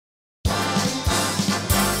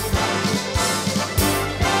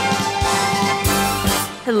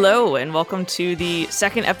Hello, and welcome to the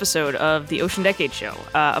second episode of the Ocean Decade Show,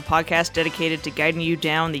 a podcast dedicated to guiding you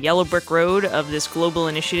down the yellow brick road of this global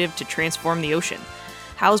initiative to transform the ocean,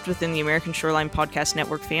 housed within the American Shoreline Podcast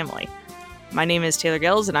Network family. My name is Taylor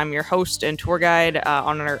Gills, and I'm your host and tour guide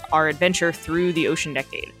on our adventure through the Ocean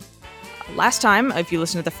Decade. Last time, if you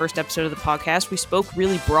listened to the first episode of the podcast, we spoke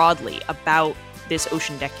really broadly about this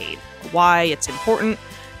Ocean Decade, why it's important,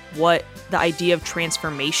 what the idea of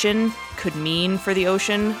transformation could mean for the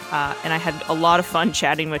ocean, and I had a lot of fun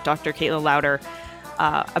chatting with Dr. Caitlin Lowder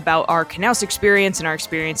about our Knaus experience and our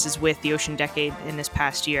experiences with the Ocean Decade in this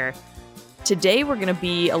past year. Today we're going to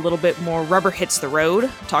be a little bit more rubber hits the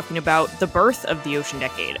road, talking about the birth of the Ocean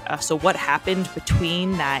Decade. So what happened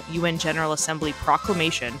between that UN General Assembly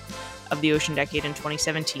proclamation of the Ocean Decade in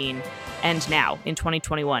 2017 and now in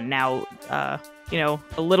 2021. Now, a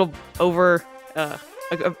little over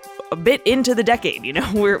a bit into the decade,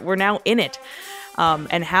 we're now in it.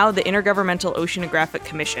 And how the Intergovernmental Oceanographic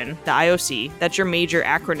Commission, the IOC, that's your major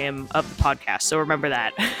acronym of the podcast, so remember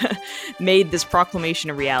that, made this proclamation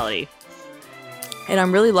a reality. And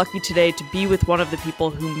I'm really lucky today to be with one of the people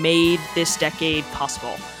who made this decade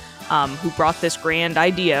possible, who brought this grand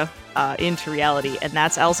idea into reality, and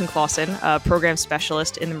that's Alison Clausen, a program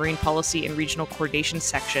specialist in the Marine Policy and Regional Coordination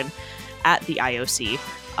section at the IOC.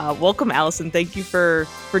 Welcome, Alison. Thank you for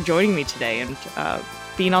joining me today and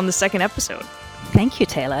being on the second episode. Thank you,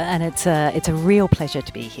 Taylor, and it's a real pleasure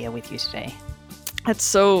to be here with you today. It's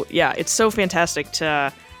so fantastic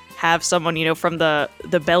to have someone, from the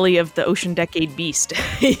belly of the Ocean Decade beast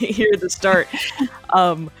here at the start.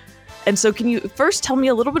 And so can you first tell me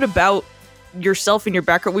a little bit about yourself and your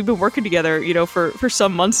background? We've been working together, for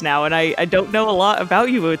some months now, and I don't know a lot about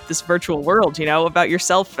you with this virtual world, about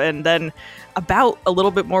yourself, and then about a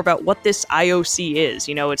little bit more about what this IOC is.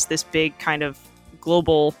 It's this big kind of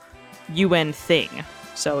global UN thing.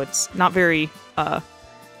 So it's not very,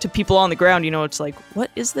 to people on the ground, it's like,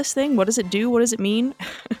 what is this thing? What does it do? What does it mean?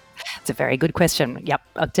 It's a very good question. Yep,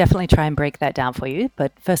 I'll definitely try and break that down for you.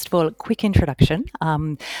 But first of all, a quick introduction.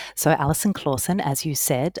 So Alison Clausen, as you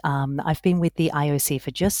said, I've been with the IOC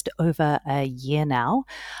for just over a year now.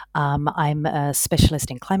 I'm a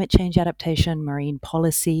specialist in climate change adaptation, marine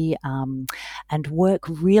policy, and work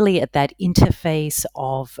really at that interface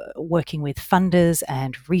of working with funders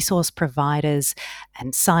and resource providers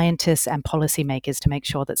and scientists and policymakers to make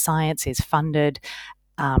sure that science is funded,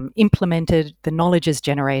 implemented, the knowledge is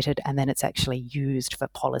generated, and then it's actually used for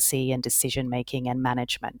policy and decision making and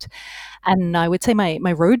management. And I would say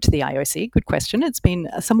my road to the IOC, good question. It's been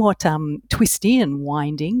somewhat twisty and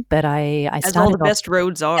winding, but I started as all the best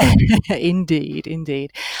roads are.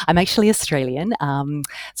 Indeed. I'm actually Australian,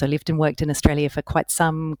 so lived and worked in Australia for quite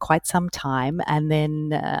some time, and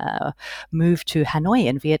then moved to Hanoi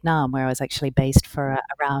in Vietnam, where I was actually based for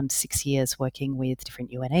around 6 years, working with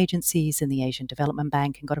different UN agencies in the Asian Development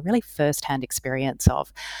Bank, and got a really first-hand experience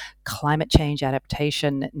of climate change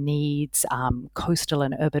adaptation needs, coastal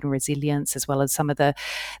and urban resilience, as well as some of the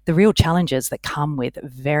real challenges that come with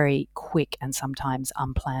very quick and sometimes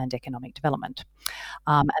unplanned economic development.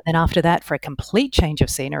 And then after that, for a complete change of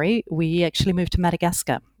scenery, we actually moved to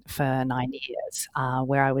Madagascar for 9 years,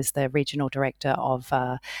 where I was the regional director of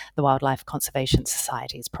the Wildlife Conservation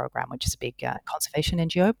Society's program, which is a big conservation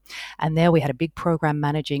NGO. And there we had a big program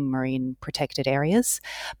managing marine protected areas.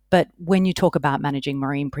 But when you talk about managing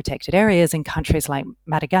marine protected areas in countries like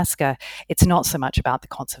Madagascar, it's not so much about the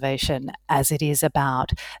conservation as it is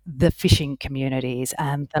about the fishing communities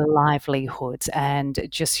and the livelihoods and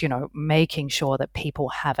just, making sure that people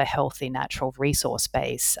have a healthy natural resource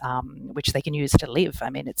base, which they can use to live. I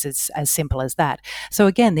mean, it's as simple as that. So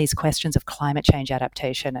again, these questions of climate change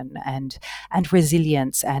adaptation and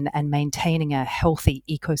resilience and maintaining a healthy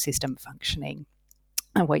ecosystem functioning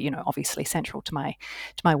were, obviously central to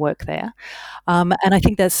my work there. And I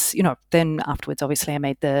think that's, then afterwards, obviously I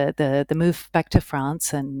made the move back to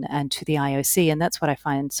France and to the IOC. And that's what I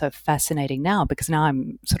find so fascinating now, because now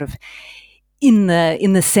I'm sort of in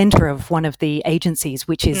the center of one of the agencies,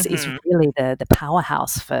 which is really the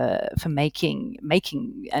powerhouse for making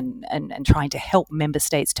and trying to help member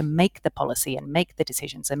states to make the policy and make the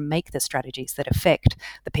decisions and make the strategies that affect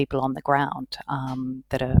the people on the ground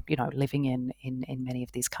that are living in many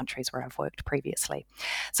of these countries where I've worked previously.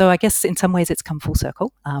 So I guess in some ways it's come full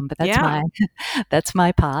circle, but that's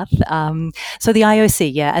my path. So the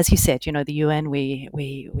IOC, as you said, the UN,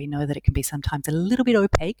 we know that it can be sometimes a little bit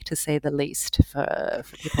opaque, to say the least, for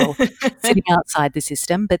people sitting outside the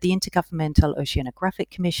system. But the Intergovernmental Oceanographic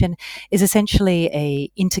Commission is essentially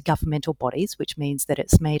a intergovernmental bodies, which means that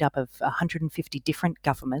it's made up of 150 different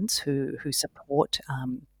governments who support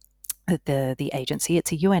the agency.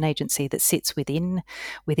 It's a UN agency that sits within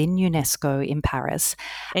UNESCO in Paris,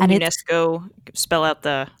 And and it's UNESCO, spell out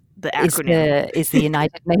the is acronym. the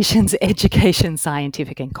United Nations Education,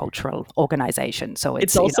 Scientific and Cultural Organization. So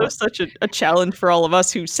It's it's, also such a challenge for all of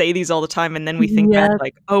us who say these all the time, and then we think back yeah.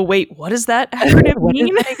 like, oh wait, what does that acronym What is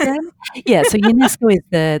mean? it again? Yeah, so UNESCO is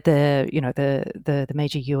the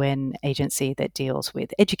major UN agency that deals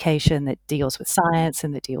with education, that deals with science,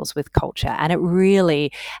 and that deals with culture. And it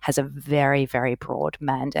really has a very, very broad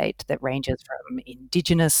mandate that ranges from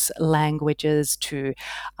indigenous languages to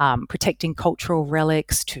protecting cultural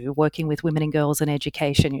relics to working with women and girls in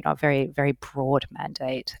education. A very, very broad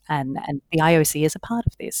mandate. And the IOC is a part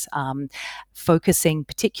of this, focusing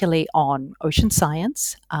particularly on ocean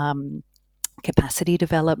science, capacity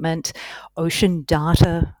development, ocean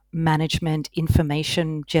data management,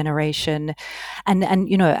 information generation, and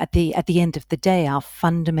at the end of the day, our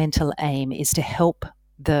fundamental aim is to help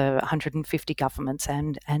the 150 governments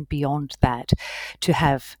and beyond that to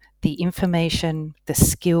have the information, the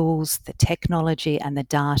skills, the technology, and the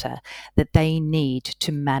data that they need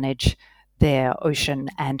to manage their ocean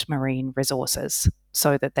and marine resources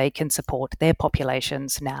so that they can support their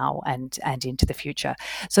populations now and into the future.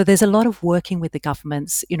 So there's a lot of working with the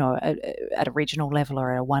governments, at a regional level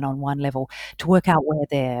or at a one-on-one level to work out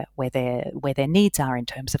where their needs are in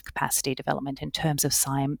terms of capacity development, in terms of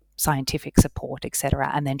scientific support, etc.,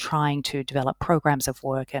 and then trying to develop programs of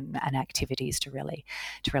work and activities to really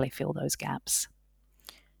fill those gaps.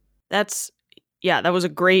 That was a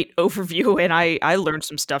great overview, and I learned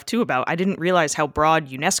some stuff too about. I didn't realize how broad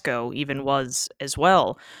UNESCO even was as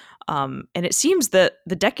well. And it seems that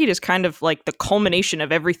the decade is kind of like the culmination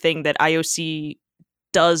of everything that IOC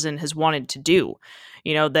does and has wanted to do.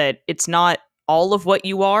 That it's not all of what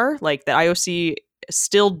you are, like the IOC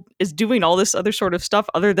still is doing all this other sort of stuff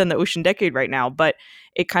other than the Ocean Decade right now, but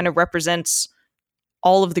it kind of represents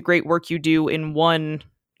all of the great work you do in one,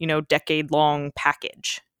 decade long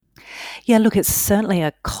package. Yeah, look, it's certainly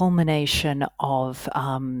a culmination of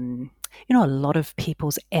a lot of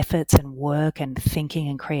people's efforts and work and thinking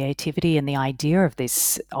and creativity, and the idea of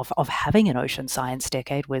this of having an ocean science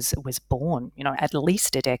decade was born, at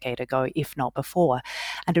least a decade ago, if not before.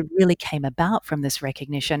 And it really came about from this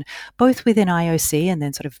recognition, both within IOC and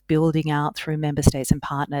then sort of building out through member states and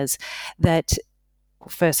partners, that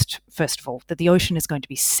first of all, that the ocean is going to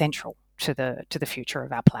be central to the future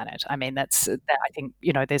of our planet. I mean, that I think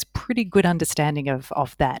there's pretty good understanding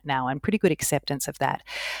of that now, and pretty good acceptance of that.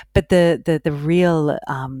 But the real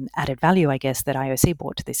added value, I guess, that IOC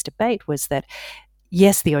brought to this debate was that,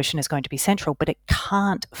 yes, the ocean is going to be central, but it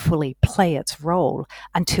can't fully play its role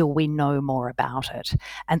until we know more about it.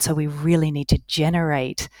 And so we really need to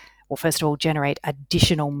generate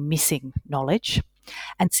additional missing knowledge,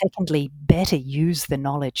 and secondly, better use the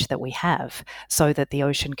knowledge that we have so that the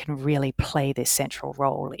ocean can really play this central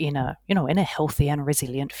role in a healthy and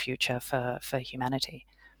resilient future for humanity.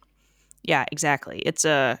 Yeah, exactly. It's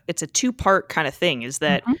a two-part kind of thing, is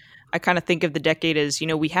that I kind of think of the decade as,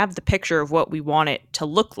 we have the picture of what we want it to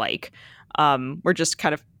look like. We're just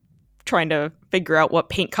kind of trying to figure out what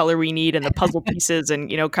paint color we need and the puzzle pieces and,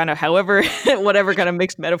 kind of however, whatever kind of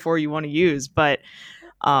mixed metaphor you want to use. But,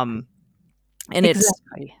 and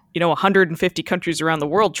exactly. It's, 150 countries around the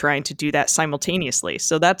world trying to do that simultaneously.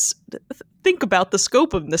 So think about the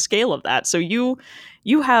scope of the scale of that. So you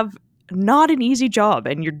have not an easy job,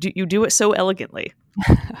 and you do it so elegantly.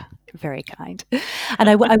 Very kind. And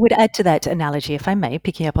I would add to that analogy, if I may,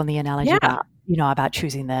 picking up on the analogy about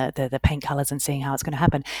choosing the paint colors and seeing how it's going to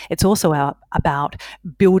happen. It's also about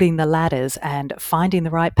building the ladders and finding the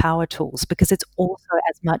right power tools, because it's also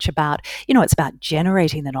as much about, it's about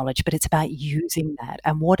generating the knowledge, but it's about using that.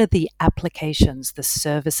 And what are the applications, the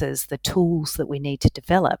services, the tools that we need to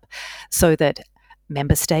develop so that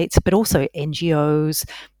member states, but also NGOs,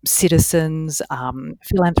 citizens,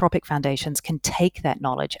 philanthropic foundations can take that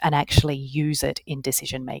knowledge and actually use it in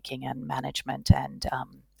decision making and management and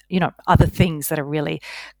other things that are really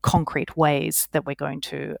concrete ways that we're going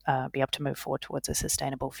to be able to move forward towards a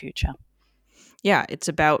sustainable future. Yeah, it's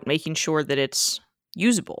about making sure that it's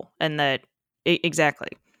usable and that exactly.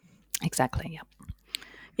 Yeah.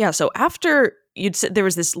 Yeah. So after you'd said there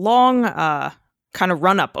was this long kind of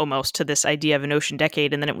run up almost to this idea of an ocean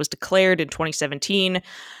decade, and then it was declared in 2017.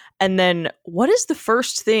 And then what is the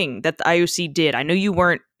first thing that the IOC did? I know you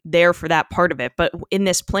weren't there for that part of it, but in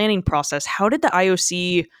this planning process, how did the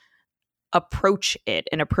IOC approach it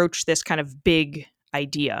and approach this kind of big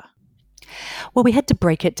idea? Well, we had to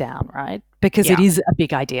break it down, right? Because Yeah. it is a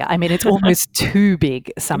big idea. I mean, it's almost too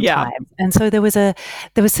big Yeah. sometimes. And so there was a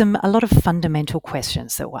lot of fundamental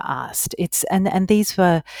questions that were asked. And these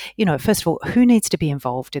were, first of all, who needs to be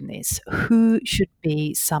involved in this? Who should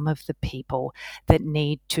be some of the people that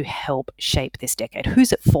need to help shape this decade?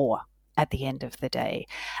 Who's it for? At the end of the day.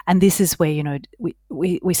 And this is where,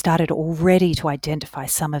 we started already to identify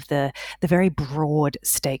some of the very broad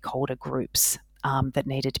stakeholder groups that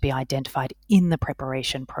needed to be identified in the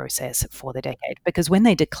preparation process for the decade. Because when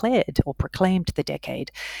they declared or proclaimed the decade,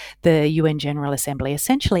 the UN General Assembly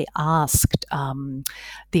essentially asked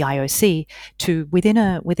the IOC to, within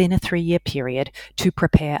a 3-year period, to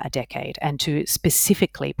prepare a decade and to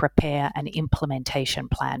specifically prepare an implementation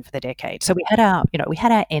plan for the decade. So we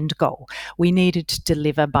had our end goal. We needed to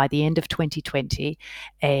deliver by the end of 2020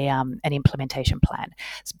 an implementation plan.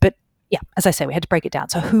 But yeah, as I say, we had to break it down.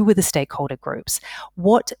 So who were the stakeholder groups?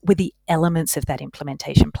 What were the elements of that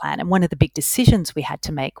implementation plan? And one of the big decisions we had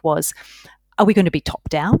to make was, are we going to be top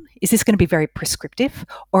down? Is this going to be very prescriptive?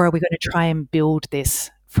 Or are we going to try and build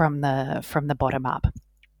this from the bottom up?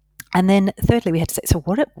 And then thirdly, we had to say, so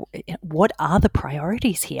what are the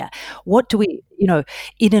priorities here? What do we,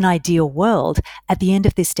 in an ideal world, at the end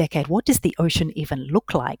of this decade, what does the ocean even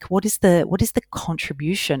look like? What is the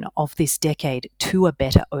contribution of this decade to a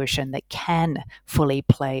better ocean that can fully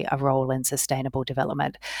play a role in sustainable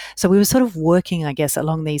development? So we were sort of working, I guess,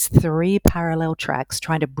 along these 3 parallel tracks,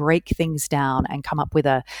 trying to break things down and come up with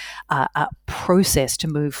a process to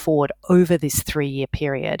move forward over this 3-year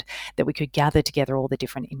period that we could gather together all the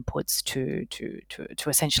different inputs to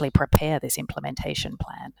essentially prepare this implementation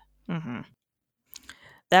plan. Mm-hmm.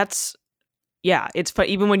 That's, yeah, it's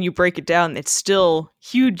even when you break it down, it's still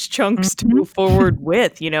huge chunks to move forward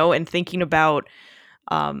with, and thinking about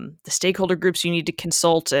the stakeholder groups you need to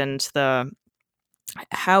consult and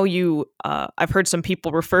how you I've heard some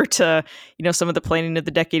people refer to some of the planning of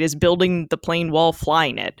the decade as building the plane while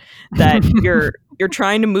flying it, that you're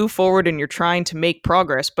trying to move forward and you're trying to make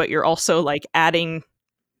progress, but you're also like adding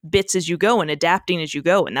bits as you go and adapting as you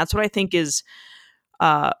go. And that's what I think is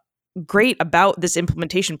great about this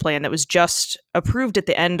implementation plan that was just approved at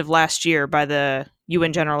the end of last year by the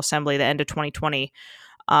UN General Assembly, the end of 2020.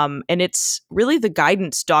 And it's really the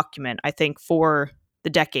guidance document, I think, for the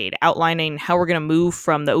decade, outlining how we're going to move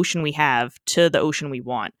from the ocean we have to the ocean we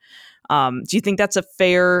want. Do you think that's a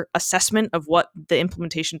fair assessment of what the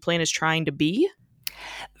implementation plan is trying to be?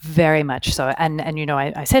 Very much so. And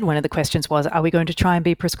I said one of the questions was, are we going to try and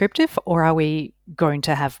be prescriptive, or are we going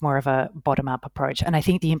to have more of a bottom-up approach? And I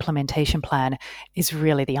think the implementation plan is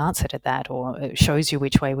really the answer to that, or it shows you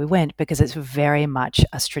which way we went, because it's very much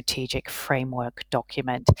a strategic framework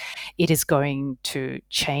document. It is going to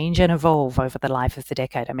change and evolve over the life of the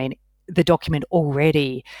decade. I mean, the document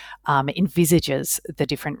already envisages the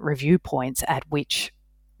different review points at which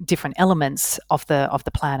different elements of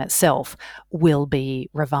the plan itself will be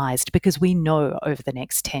revised, because we know over the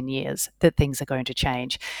next 10 years that things are going to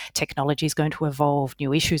change. Technology is going to evolve,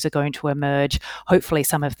 new issues are going to emerge. Hopefully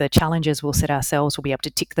some of the challenges we'll set ourselves will be able to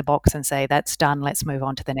tick the box and say, that's done, let's move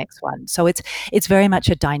on to the next one. So it's very much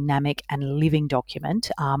a dynamic and living document.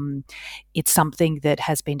 It's something that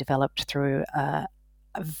has been developed through a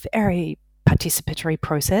very participatory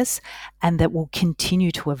process, and that will continue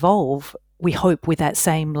to evolve, we hope, with that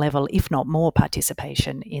same level, if not more,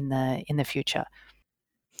 participation in the future.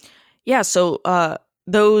 Yeah, so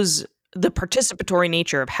the participatory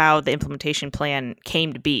nature of how the implementation plan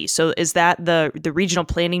came to be. So is that the regional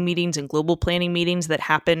planning meetings and global planning meetings that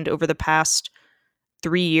happened over the past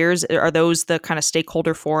 3 years? Are those the kind of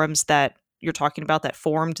stakeholder forums that you're talking about that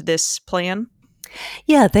formed this plan?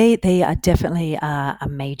 Yeah, they are definitely a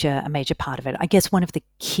major part of it. I guess one of the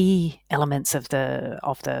key elements of the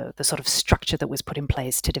sort of structure that was put in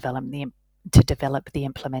place to develop the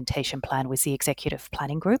implementation plan was the executive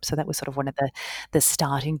planning group. So that was sort of one of the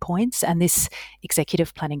starting points. And this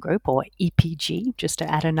executive planning group, or EPG, just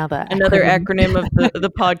to add another acronym of the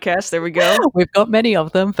podcast. There we go. We've got many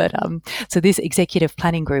of them, but so this executive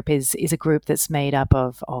planning group is a group that's made up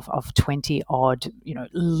of 20 odd,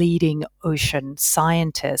 leading ocean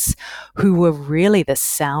scientists who were really the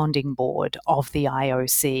sounding board of the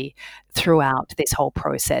IOC throughout this whole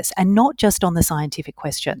process, and not just on the scientific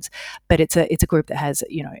questions, but it's a group that has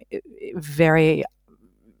very,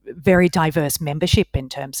 very diverse membership in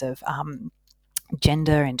terms of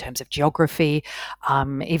gender, in terms of geography,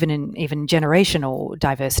 even generational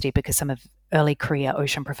diversity, because some of early career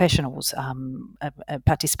ocean professionals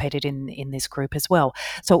participated in this group as well.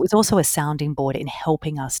 So it was also a sounding board in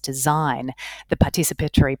helping us design the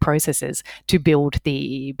participatory processes to build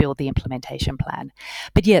the implementation plan.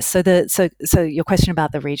 But yes, so your question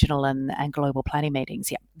about the regional and global planning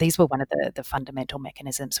meetings, yeah, these were one of the fundamental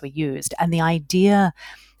mechanisms we used. And the idea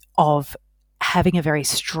of having a very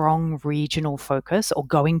strong regional focus, or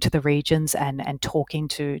going to the regions and talking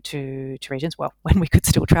to regions, well, when we could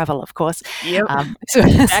still travel, of course. Yep. So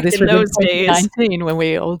Back this in was those in 2019 when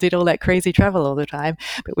we all did all that crazy travel all the time.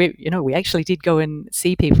 But we actually did go and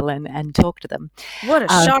see people and talk to them. What a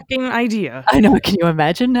shocking idea. I know. Can you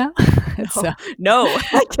imagine now? No,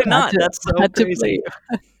 I cannot. That's so crazy.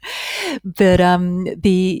 But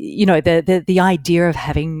the idea of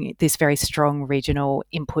having this very strong regional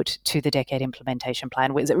input to the decade implementation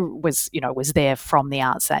plan was there from the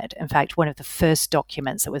outset. In fact, one of the first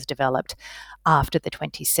documents that was developed after the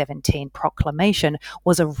 2017 proclamation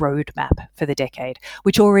was a roadmap for the decade,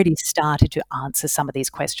 which already started to answer some of these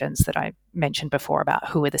questions that I mentioned before about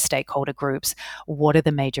who are the stakeholder groups, what are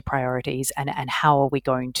the major priorities, and how are we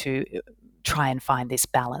going to try and find this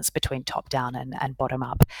balance between top down and bottom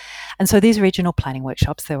up. And so these regional planning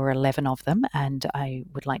workshops, there were 11 of them, and I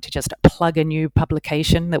would like to just plug a new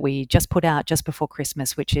publication that we just put out just before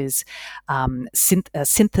Christmas, which is a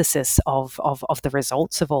synthesis of the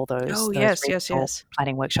results of all those, yes.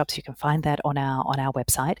 planning workshops. You can find that on our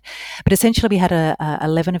website. But essentially we had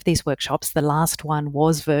 11 of these workshops. The last one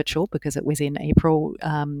was virtual because it was in April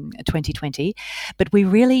 2020, but we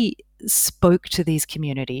really spoke to these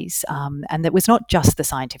communities, and that was not just the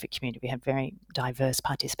scientific community. We had very diverse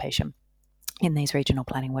participation in these regional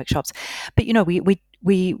planning workshops. But we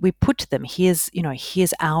put to them, here's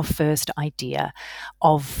our first idea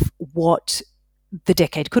of what the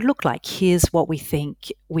decade could look like. Here's what we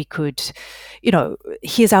think we could,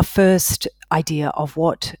 here's our first idea of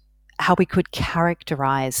how we could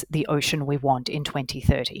characterize the ocean we want in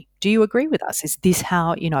 2030. Do you agree with us? Is this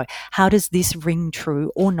how does this ring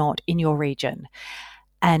true or not in your region?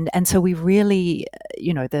 And so we really,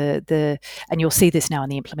 and you'll see this now in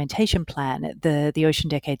the implementation plan, the Ocean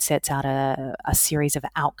Decade sets out a series of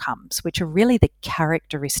outcomes, which are really the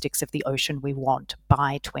characteristics of the ocean we want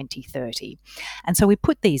by 2030. And so we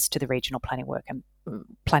put these to the regional planning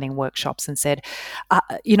workshops and said,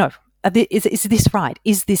 is this right?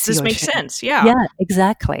 Is this the ocean? Makes sense? Yeah. Yeah,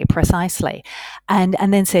 exactly, precisely. And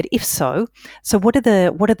then said, if so what are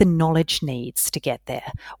the knowledge needs to get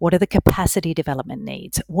there? What are the capacity development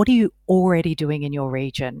needs? What are you already doing in your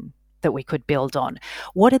region that we could build on?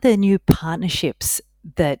 What are the new partnerships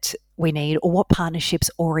that we need, or what partnerships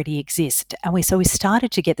already exist? And we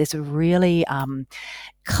started to get this really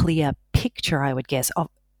clear picture, I would guess, of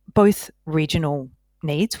both regional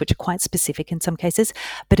needs, which are quite specific in some cases,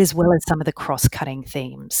 but as well as some of the cross-cutting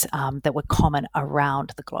themes that were common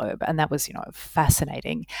around the globe. And that was,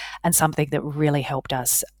 fascinating, and something that really helped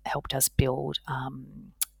us build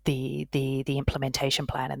the implementation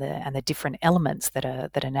plan and the different elements that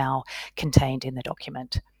are now contained in the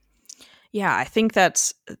document. Yeah, I think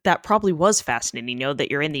that probably was fascinating. That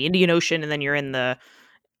you're in the Indian Ocean, and then you're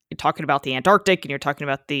talking about the Antarctic, and you're talking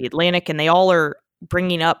about the Atlantic, and they all are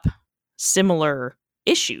bringing up similar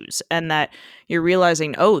issues, and that you're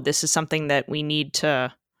realizing, this is something that we need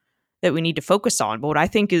to focus on. But what I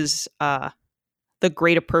think is the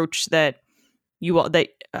great approach that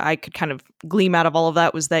I could kind of glean out of all of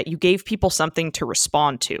that was that you gave people something to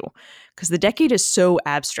respond to, because the decade is so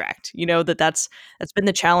abstract. That's been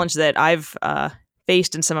the challenge that I've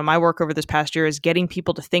faced in some of my work over this past year, is getting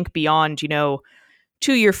people to think beyond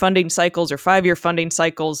 2-year funding cycles or 5-year funding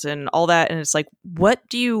cycles and all that. And it's like, what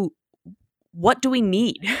do we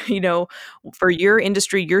need, for your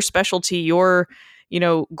industry, your specialty, your,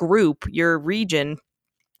 group, your region?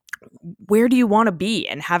 Where do you want to be?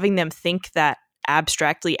 And having them think that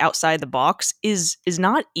abstractly outside the box is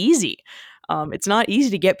not easy. It's not easy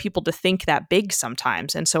to get people to think that big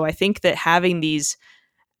sometimes. And so I think that having these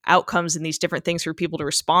outcomes and these different things for people to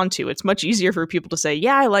respond to, it's much easier for people to say,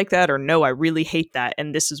 yeah, I like that, or no, I really hate that,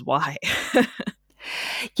 and this is why.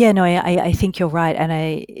 Yeah, no, I think you're right, and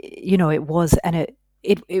it was, and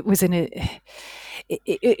it was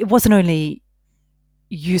it wasn't only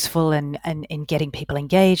useful and in getting people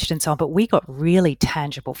engaged and so on, but we got really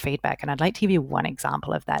tangible feedback, and I'd like to give you one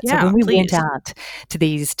example of that. Yeah, so when we please. went out to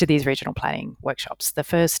these regional planning workshops, the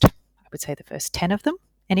first 10 of them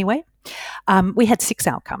anyway, we had 6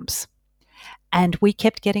 outcomes. And we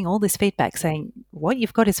kept getting all this feedback saying, what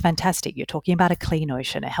you've got is fantastic. You're talking about a clean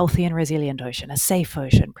ocean, a healthy and resilient ocean, a safe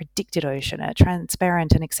ocean, predicted ocean, a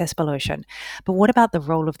transparent and accessible ocean. But what about the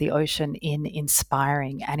role of the ocean in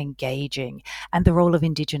inspiring and engaging, and the role of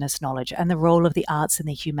Indigenous knowledge, and the role of the arts and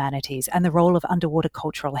the humanities, and the role of underwater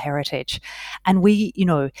cultural heritage? And we,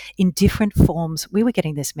 in different forms, we were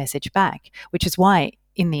getting this message back, which is why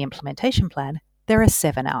in the implementation plan, there are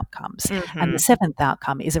 7 outcomes. Mm-hmm. And the 7th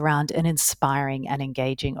outcome is around an inspiring and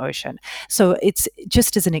engaging ocean. So it's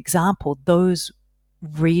just as an example, those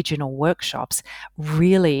regional workshops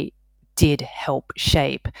really did help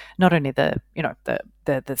shape not only the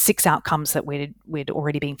 6 outcomes that we'd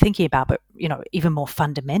already been thinking about, but even more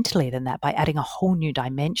fundamentally than that, by adding a whole new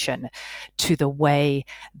dimension to the way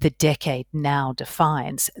the decade now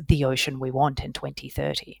defines the ocean we want in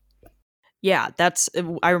 2030. Yeah,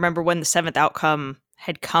 I remember when the 7th outcome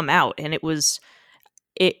had come out, and it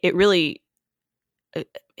really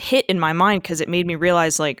hit in my mind because it made me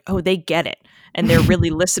realize, like, oh, they get it. And they're really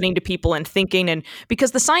listening to people and thinking. And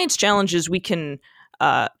because the science challenges, we can,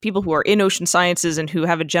 people who are in ocean sciences and who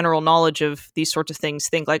have a general knowledge of these sorts of things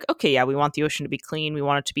think like, okay, yeah, we want the ocean to be clean. We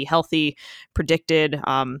want it to be healthy, predicted.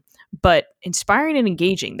 But inspiring and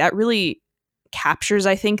engaging, that really captures,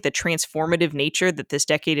 I think, the transformative nature that this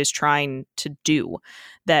decade is trying to do,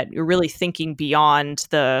 that you're really thinking beyond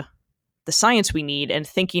the science we need and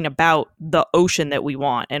thinking about the ocean that we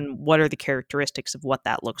want and what are the characteristics of what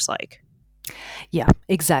that looks like. Yeah,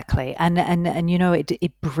 exactly. And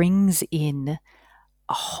it brings in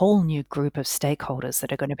a whole new group of stakeholders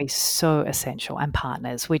that are going to be so essential, and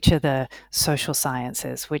partners, which are the social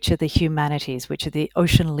sciences, which are the humanities, which are the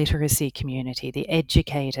ocean literacy community, the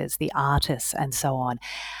educators, the artists, and so on,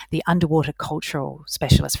 the underwater cultural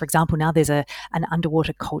specialists. For example, now there's an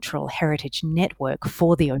underwater cultural heritage network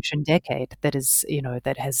for the ocean decade that is,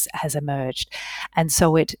 that has emerged. And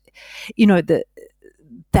so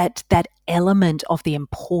that element of the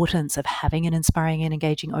importance of having an inspiring and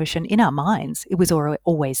engaging ocean in our minds, it was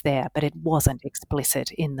always there, but it wasn't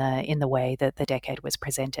explicit in the way that the decade was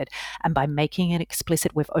presented. And by making it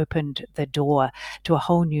explicit, we've opened the door to a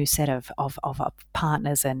whole new set of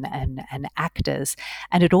partners and actors.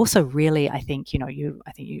 And it also really, I think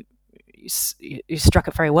you struck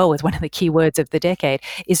it very well with one of the key words of the decade,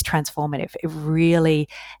 is transformative. It really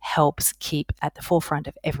helps keep at the forefront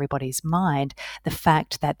of everybody's mind the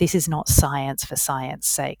fact that this is not science for science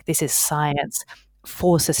sake. This is science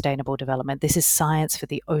for sustainable development. This is science for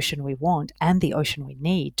the ocean we want and the ocean we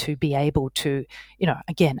need to be able to,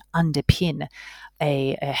 again, underpin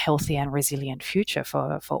a healthy and resilient future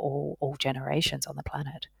for all generations on the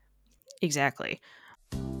planet. Exactly.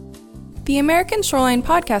 The American Shoreline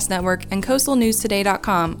Podcast Network and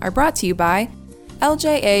CoastalNewsToday.com are brought to you by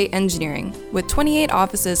LJA Engineering. With 28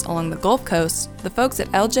 offices along the Gulf Coast, the folks at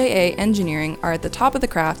LJA Engineering are at the top of the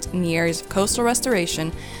craft in the areas of coastal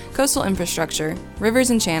restoration, coastal infrastructure,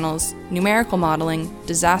 rivers and channels, numerical modeling,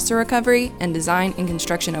 disaster recovery, and design and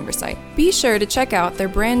construction oversight. Be sure to check out their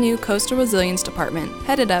brand new Coastal Resilience Department,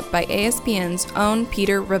 headed up by ASPN's own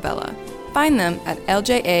Peter Ravella. Find them at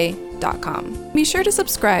LJA.com. Be sure to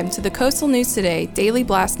subscribe to the Coastal News Today Daily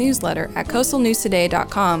Blast newsletter at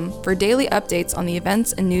coastalnewstoday.com for daily updates on the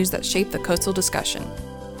events and news that shape the coastal discussion.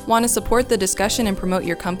 Want to support the discussion and promote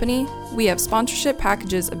your company? We have sponsorship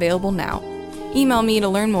packages available now. Email me to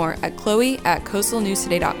learn more at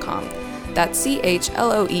chloe@coastalnewstoday.com. That's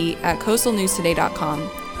CHLOE@coastalnewstoday.com.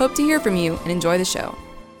 Hope to hear from you and enjoy the show.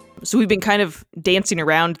 So we've been kind of dancing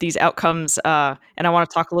around these outcomes, and I want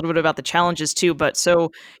to talk a little bit about the challenges too. But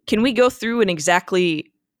so can we go through and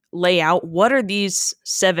exactly lay out what are these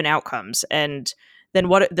 7 outcomes, and then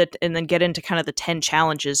and then get into kind of the 10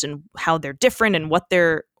 challenges and how they're different and what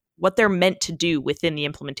they're meant to do within the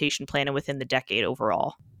implementation plan and within the decade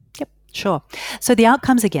overall? Yep, sure. So the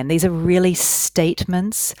outcomes, again, these are really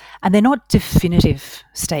statements, and they're not definitive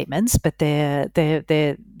statements, but they're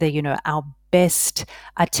our best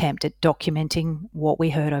attempt at documenting what we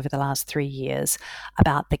heard over the last 3 years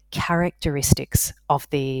about the characteristics of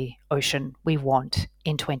the ocean we want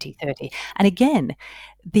in 2030. And again,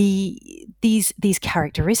 these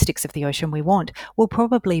characteristics of the ocean we want will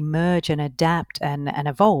probably merge and adapt and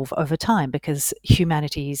evolve over time, because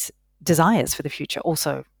humanity's desires for the future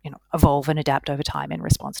also, evolve and adapt over time in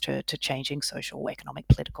response to changing social, economic,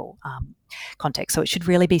 political context. So it should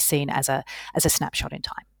really be seen as a snapshot in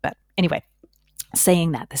time. But anyway,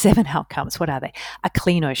 saying that the 7 outcomes, what are they? A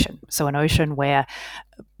clean ocean. So an ocean where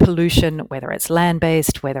pollution, whether it's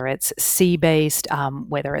land-based, whether it's sea-based,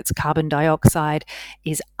 whether it's carbon dioxide,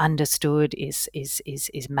 is understood, is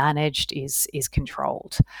managed, is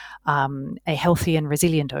controlled. A healthy and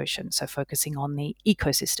resilient ocean, so focusing on the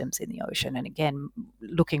ecosystems in the ocean, and again,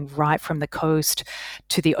 looking right from the coast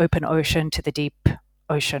to the open ocean to the deep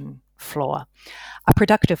ocean floor. A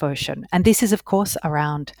productive ocean, and this is, of course,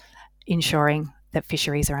 around ensuring that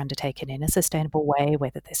fisheries are undertaken in a sustainable way,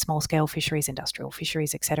 whether they're small-scale fisheries, industrial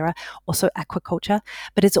fisheries, etc. Also aquaculture,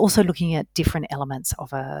 but it's also looking at different elements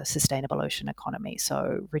of a sustainable ocean economy.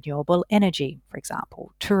 So renewable energy, for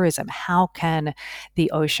example, tourism. How can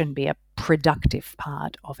the ocean be a productive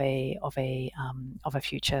part of a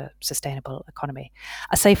future sustainable economy?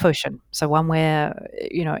 A safe ocean, so one where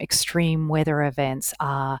extreme weather events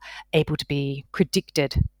are able to be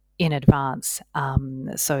predicted in advance,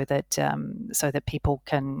 so that people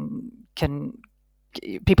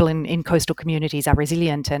people in coastal communities are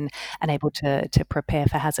resilient and able to prepare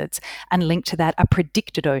for hazards. And linked to that, a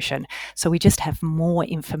predicted ocean. So we just have more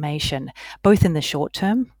information, both in the short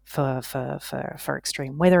term for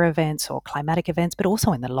extreme weather events or climatic events, but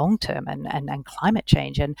also in the long term and climate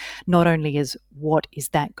change. And not only is what is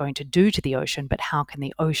that going to do to the ocean, but how can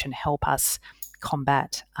the ocean help us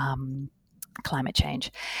combat climate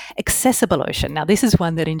change. Accessible ocean. Now, this is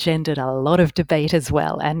one that engendered a lot of debate as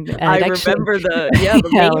well. And I remember the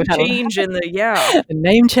name change and the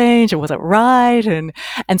name change, and was it right?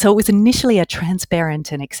 And so it was initially a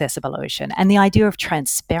transparent and accessible ocean. And the idea of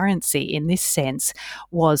transparency in this sense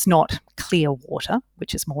was not clear water,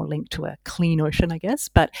 which is more linked to a clean ocean, I guess,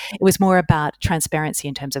 but it was more about transparency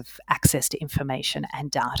in terms of access to information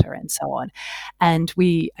and data and so on. And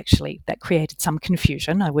that created some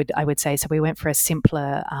confusion, I would say. So we went for a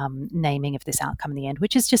simpler naming of this outcome in the end,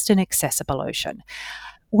 which is just an accessible ocean,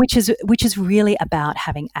 which is really about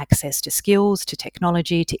having access to skills, to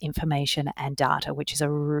technology, to information and data, which is a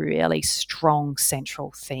really strong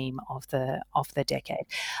central theme of the decade.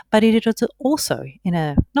 But it is also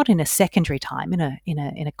not in a secondary time,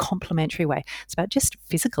 in a complementary way. It's about just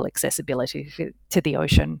physical accessibility to the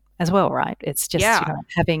ocean as well, right? It's just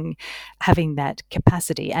having that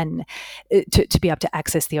capacity and to be able to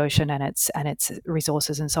access the ocean and its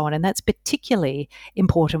resources and so on. And that's particularly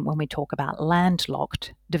important when we talk about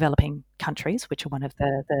landlocked developing countries, which are one of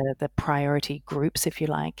the priority groups, if you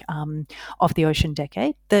like, of the Ocean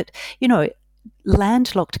Decade. That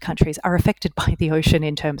landlocked countries are affected by the ocean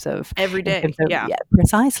in terms of every day,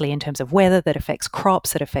 precisely in terms of weather that affects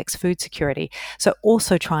crops, that affects food security. So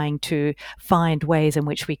also trying to find ways in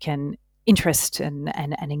which we can interest and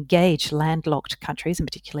engage landlocked countries, and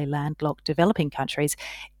particularly landlocked developing countries,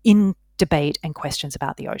 in debate and questions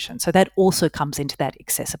about the ocean. So that also comes into that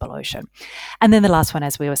accessible ocean. And then the last one,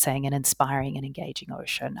 as we were saying, an inspiring and engaging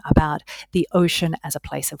ocean, about the ocean as a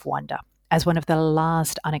place of wonder, as one of the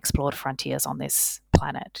last unexplored frontiers on this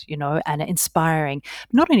planet, and inspiring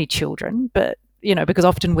not only children, but because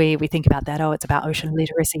often we think about that, it's about ocean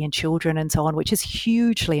literacy in children and so on, which is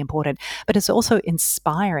hugely important, but it's also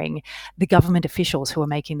inspiring the government officials who are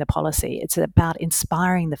making the policy. It's about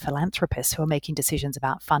inspiring the philanthropists who are making decisions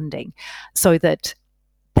about funding, so that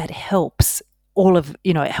helps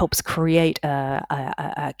it helps create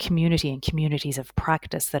a community and communities of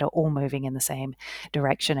practice that are all moving in the same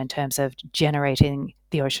direction in terms of generating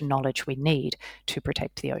the ocean knowledge we need to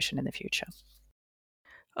protect the ocean in the future.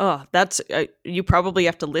 Oh, that's you probably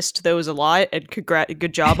have to list those a lot. And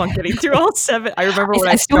good job on getting through all 7. I remember when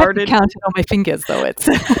I started counting on my fingers, though. It's.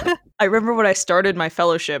 I remember when I started my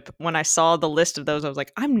fellowship, when I saw the list of those, I was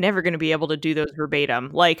like, I'm never going to be able to do those verbatim.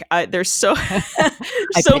 Like, there's so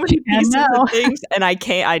many pieces of things, and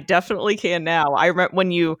I definitely can now. I remember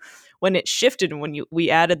when it shifted, and we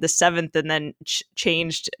added the 7th and then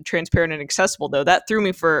changed transparent and accessible, though, that threw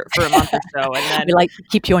me for a month or so. And then we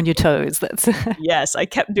keep you on your toes. That's yes, I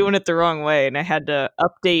kept doing it the wrong way, and I had to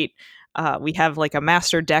update. We have a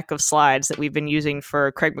master deck of slides that we've been using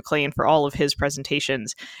for Craig McLean for all of his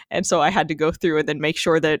presentations. And so I had to go through and then make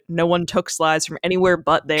sure that no one took slides from anywhere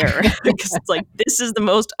but there, because it's this is the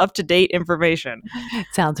most up-to-date information.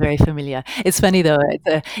 Sounds very familiar. It's funny though,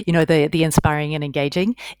 the inspiring and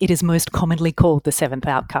engaging, it is most commonly called the 7th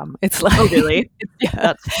outcome. It's oh, really?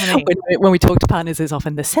 That's funny. When we talk to partners, there's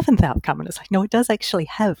often the 7th outcome, and it's no, it does actually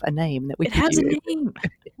have a name that we it has use. A name.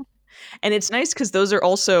 And it's nice because those are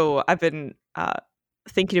also, I've been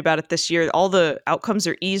thinking about it this year, all the outcomes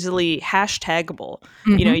are easily hashtagable.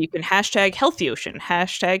 Mm-hmm. You can hashtag healthy ocean,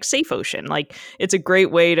 hashtag safe ocean. It's a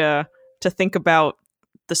great way to think about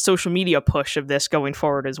the social media push of this going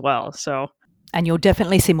forward as well. So And you'll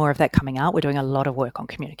definitely see more of that coming out. We're doing a lot of work on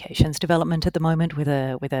communications development at the moment with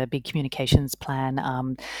a big communications plan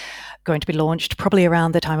going to be launched probably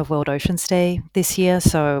around the time of World Oceans Day this year.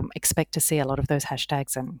 So expect to see a lot of those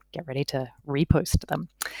hashtags and get ready to repost them.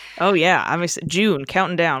 Oh yeah, I'm June,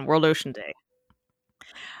 counting down, World Ocean Day.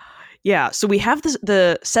 Yeah, so we have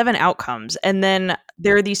the 7 outcomes, and then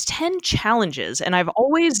there are these 10 challenges, and I've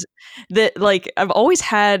always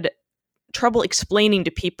had trouble explaining to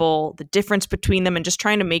people the difference between them and just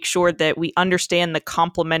trying to make sure that we understand the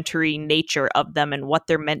complementary nature of them and what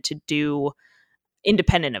they're meant to do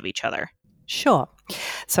independent of each other. Sure.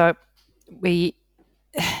 So it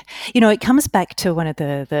comes back to one of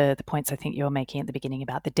the points I think you were making at the beginning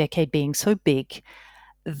about the decade being so big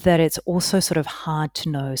that it's also sort of hard to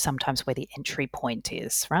know sometimes where the entry point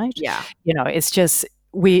is, right? Yeah. It's just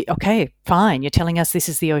okay, fine. You're telling us this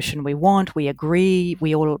is the ocean we want. We agree.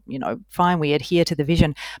 We all, fine. We adhere to the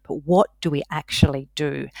vision. But what do we actually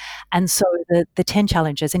do? And so the 10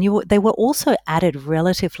 challenges, and they were also added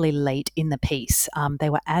relatively late in the piece.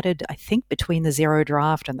 They were added, I think, between the zero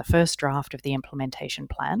draft and the first draft of the implementation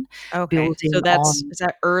plan. Okay. So is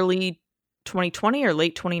that early 2020 or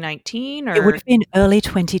late 2019? Or? It would have been early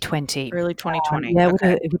 2020. Early 2020. It would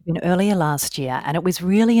have been earlier last year, and it was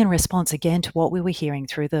really in response again to what we were hearing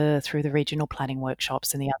through the regional planning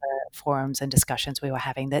workshops and the other forums and discussions we were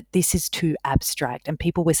having, that this is too abstract. And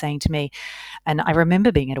people were saying to me, and I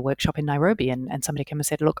remember being at a workshop in Nairobi, and somebody came and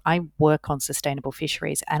said, "Look, I work on sustainable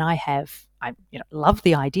fisheries, and I love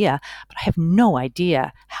the idea, but I have no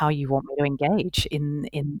idea how you want me to engage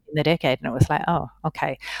in the decade." And it was like, oh,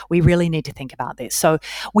 okay, we really need to think about this. So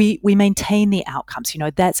we maintain the outcomes.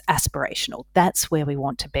 That's aspirational. That's where we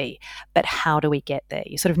want to be. But how do we get there?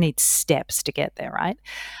 You sort of need steps to get there, right?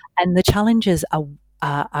 And the challenges are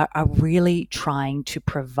really trying to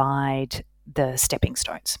provide the stepping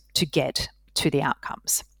stones to get to the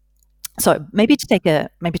outcomes. So maybe to take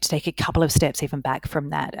a couple of steps even back from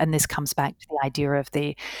that, and this comes back to the idea of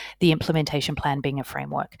the implementation plan being a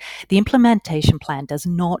framework. The implementation plan does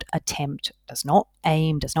not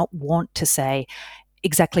aim, does not want to say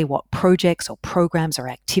exactly what projects or programs or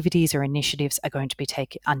activities or initiatives are going to be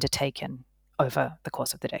undertaken over the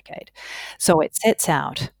course of the decade. So it sets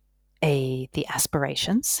out the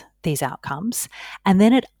aspirations, these outcomes, and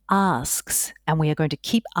then it asks, and we are going to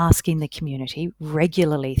keep asking the community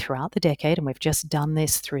regularly throughout the decade, and we've just done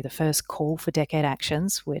this through the first call for decade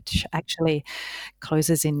actions, which actually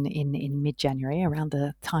closes in mid-January, around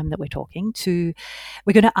the time that we're talking.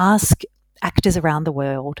 We're going to ask actors around the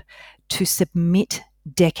world to submit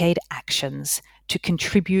decade actions to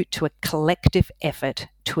contribute to a collective effort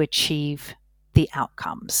to achieve the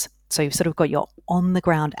outcomes. So you've sort of got your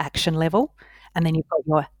on-the-ground action level, and then you've got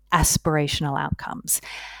your aspirational outcomes.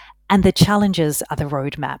 And the challenges are the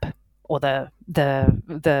roadmap or the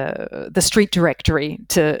street directory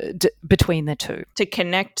between the two. To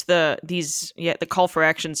connect the call for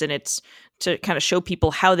actions, and it's to kind of show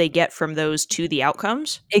people how they get from those to the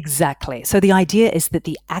outcomes. Exactly. So the idea is that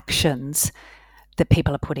the actions that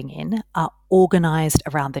people are putting in are organized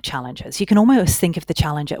around the challenges. You can almost think of the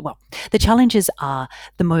challenges are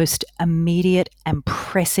the most immediate and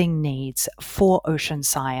pressing needs for ocean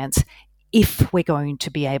science if we're going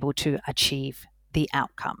to be able to achieve the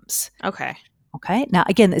outcomes. Okay. Now,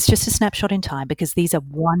 again, it's just a snapshot in time because these are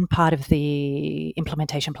one part of the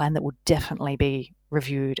implementation plan that will definitely be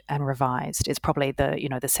reviewed and revised. It's probably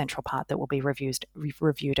the central part that will be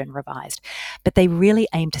reviewed and revised. But they really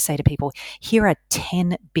aim to say to people, here are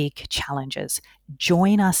 10 big challenges.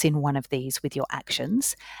 Join us in one of these with your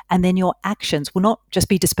actions, and then your actions will not just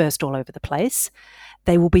be dispersed all over the place.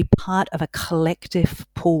 They will be part of a collective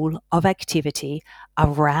pool of activity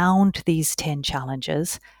around these 10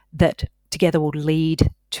 challenges that together will lead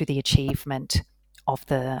to the achievement of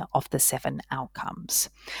the 7 outcomes.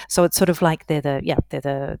 So it's sort of like they're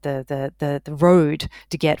the road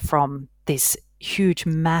to get from this huge,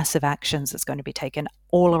 massive actions that's going to be taken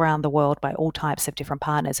all around the world by all types of different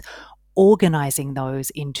partners, organizing those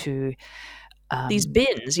into these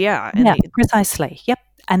bins, precisely. Yep.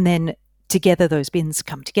 And then together those bins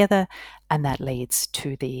come together, and that leads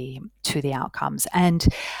to the outcomes. And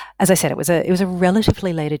as I said, it was a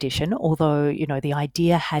relatively late edition, although the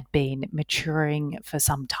idea had been maturing for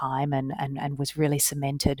some time and was really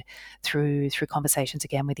cemented through conversations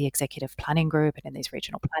again with the executive planning group and in these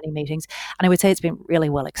regional planning meetings. And I would say it's been really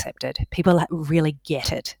well accepted. People really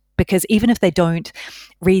get it, because even if they don't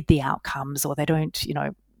read the outcomes or they don't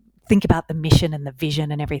think about the mission and the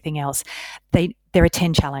vision and everything else, there are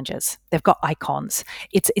 10 challenges. They've got icons.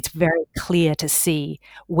 It's very clear to see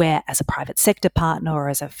where, as a private sector partner or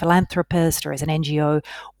as a philanthropist or as an NGO,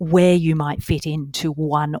 where you might fit into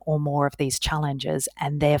one or more of these challenges,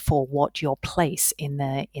 and therefore what your place in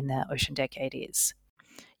the Ocean Decade is.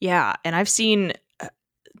 Yeah, and I've seen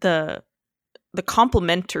the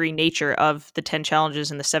complementary nature of the 10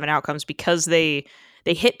 challenges and the 7 outcomes, because they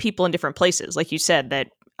hit people in different places. Like you said, that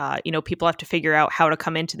people have to figure out how to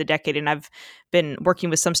come into the decade. And I've been working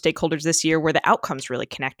with some stakeholders this year where the outcomes really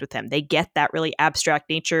connect with them. They get that really abstract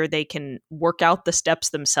nature. They can work out the steps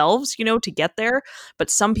themselves, to get there. But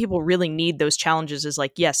some people really need those challenges as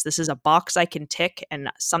like, yes, this is a box I can tick and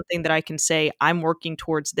something that I can say, I'm working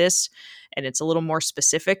towards this. And it's a little more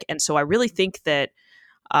specific. And so I really think that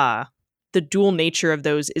the dual nature of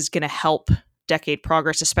those is going to help decade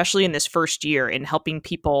progress, especially in this first year, in helping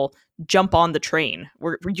people jump on the train.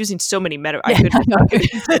 We're using so many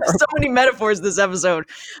so many metaphors this episode,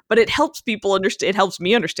 but it helps people understand. It helps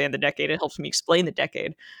me understand the decade. It helps me explain the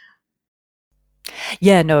decade.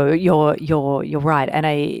 Yeah, no, you're right.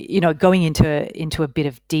 And going into a bit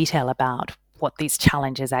of detail about what these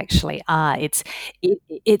challenges actually are,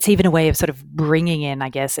 it's even a way of sort of bringing in, I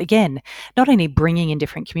guess, again, not only bringing in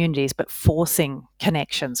different communities, but forcing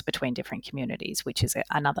connections between different communities, which is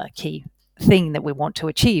another key thing that we want to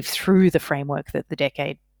achieve through the framework that the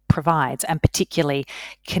decade provides, and particularly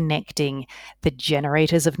connecting the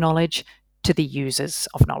generators of knowledge to the users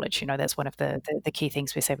of knowledge. That's one of the key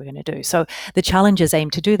things we say we're going to do. So the challenges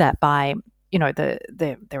aim to do that by,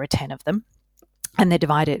 there are 10 of them. And they're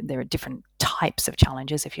divided, there are different types of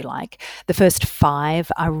challenges, if you like. The first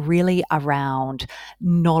 5 are really around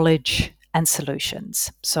knowledge and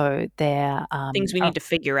solutions. So they're things we need to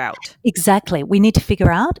figure out. Exactly. We need to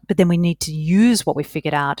figure out, but then we need to use what we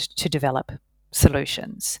figured out to develop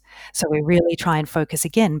solutions. So we really try and focus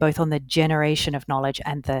again both on the generation of knowledge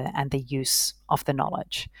and the use of the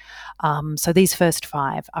knowledge. So these first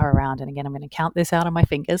 5 are around, and again I'm going to count this out on my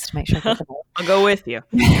fingers to make sure I get them all. I'll go with you.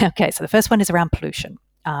 Okay, so the first one is around pollution.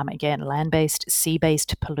 Again, land-based,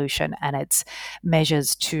 sea-based pollution, and it's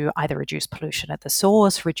measures to either reduce pollution at the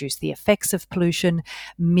source, reduce the effects of pollution,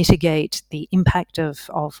 mitigate the impact of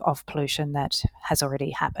pollution that has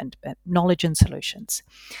already happened, but knowledge and solutions.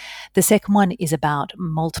 The second one is about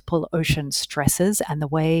multiple ocean stresses and the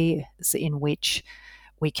ways in which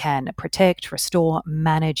we can protect, restore,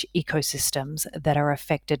 manage ecosystems that are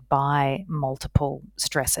affected by multiple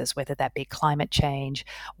stresses, whether that be climate change,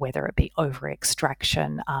 whether it be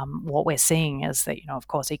over-extraction. What we're seeing is that, of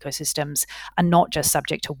course, ecosystems are not just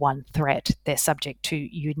subject to one threat; they're subject to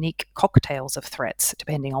unique cocktails of threats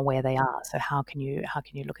depending on where they are. So, how can you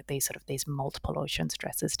look at these multiple ocean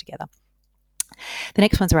stresses together? The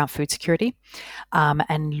next one's around food security,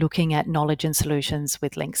 and looking at knowledge and solutions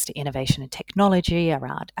with links to innovation and technology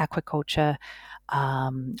around aquaculture,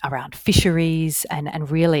 around fisheries, and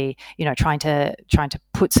really, trying to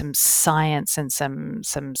put some science and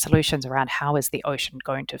some solutions around how is the ocean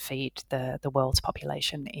going to feed the world's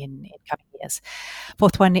population in coming years.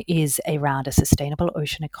 Fourth one is around a sustainable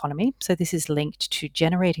ocean economy. So this is linked to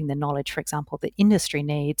generating the knowledge, for example, the industry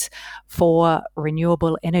needs for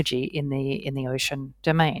renewable energy in the ocean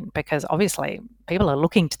domain, because obviously people are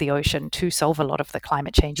looking to the ocean to solve a lot of the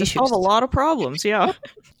climate change issues. Solve a lot of problems, yeah.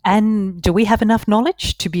 And do we have enough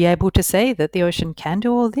knowledge to be able to say that the ocean can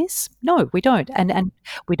do all this? No, we don't. And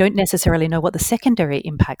we don't necessarily know what the secondary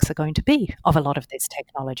impacts are going to be of a lot of this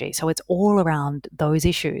technology. So it's all around those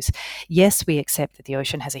issues. Yes, we accept that the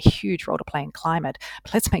ocean has a huge role to play in climate,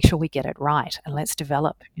 but let's make sure we get it right, and let's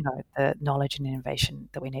develop, the knowledge and innovation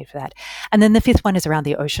that we need for that. And then the fifth one is around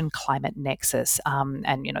the ocean climate nexus.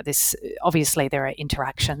 This, obviously there are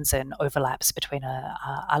interactions and overlaps between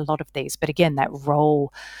a lot of these, but again, that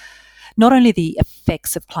role, not only the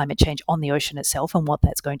effects of climate change on the ocean itself and what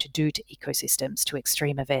that's going to do to ecosystems, to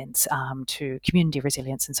extreme events, to community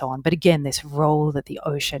resilience and so on, but again, this role that the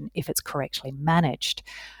ocean, if it's correctly managed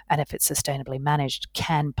and if it's sustainably managed,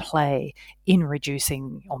 can play in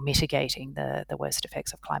reducing or mitigating the worst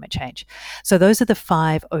effects of climate change. So those are the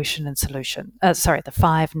 5 the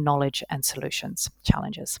 5 knowledge and solutions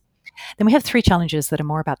challenges. Then we have 3 challenges that are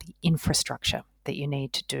more about the infrastructure that you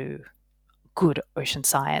need to do good ocean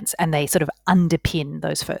science, and they sort of underpin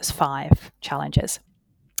those first 5 challenges.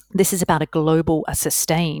 This is about a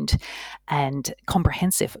sustained and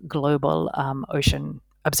comprehensive global ocean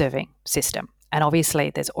observing system. And obviously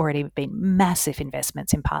there's already been massive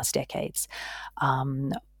investments in past decades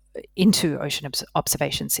into ocean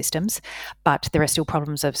observation systems, but there are still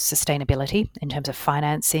problems of sustainability in terms of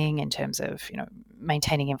financing, in terms of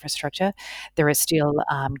maintaining infrastructure. There are still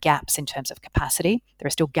gaps in terms of capacity. There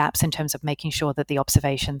are still gaps in terms of making sure that the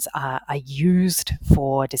observations are used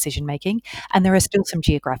for decision making, and there are still some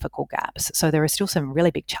geographical gaps. So there are still some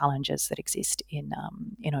really big challenges that exist in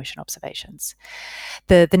ocean observations.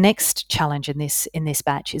 The next challenge in this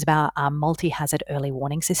batch is about multi-hazard early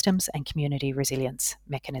warning systems and community resilience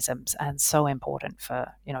mechanisms, and so important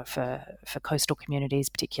for coastal communities,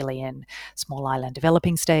 particularly in small island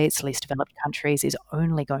developing states, least developed countries, is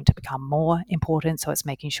only going to become more important. So it's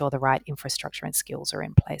making sure the right infrastructure and skills are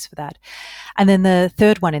in place for that. And then the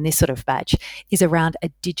third one in this sort of batch is around a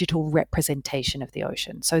digital representation of the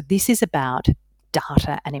ocean. So this is about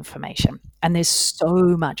data and information. And there's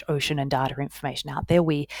so much ocean and data information out there.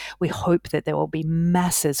 We hope that there will be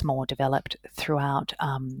masses more developed throughout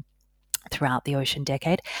the ocean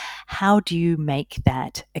decade. How do you make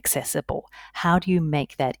that accessible? How do you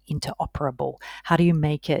make that interoperable? How do you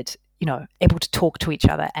make it able to talk to each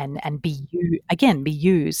other and be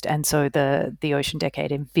used? And so the Ocean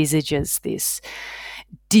Decade envisages this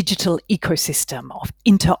digital ecosystem of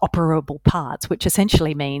interoperable parts, which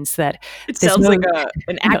essentially means that it sounds like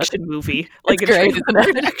an action movie, like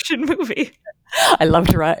an action movie. I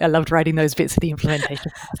loved writing those bits of the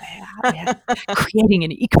implementation. Creating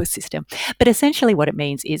an ecosystem. But essentially what it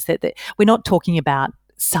means is that we're not talking about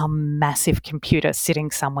some massive computer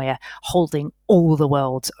sitting somewhere holding all the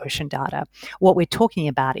world's ocean data. What we're talking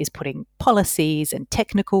about is putting policies and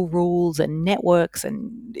technical rules and networks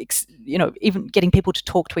and, even getting people to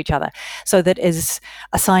talk to each other, so that as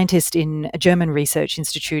a scientist in a German research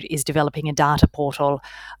institute is developing a data portal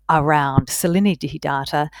around salinity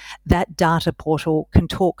data, that data portal can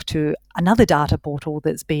talk to another data portal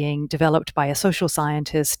that's being developed by a social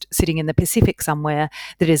scientist sitting in the Pacific somewhere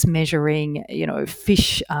that is measuring,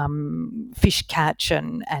 fish catch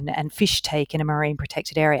and fish take in a marine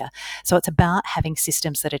protected area. So it's about having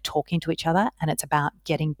systems that are talking to each other, and it's about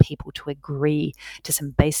getting people to agree to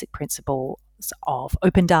some basic principles of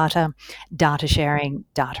open data, data sharing,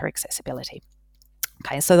 data accessibility.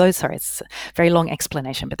 Okay, so it's a very long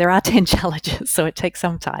explanation, but there are 10 challenges, so it takes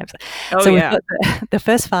some time. We've got the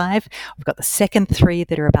first 5, we've got the second 3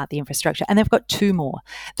 that are about the infrastructure, and they've got 2 more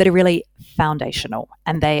that are really foundational.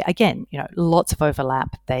 And they, again, lots of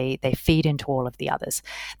overlap. They feed into all of the others.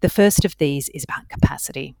 The first of these is about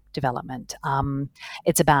capacity development.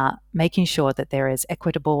 It's about making sure that there is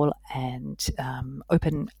equitable and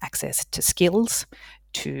open access to skills,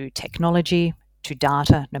 to technology, to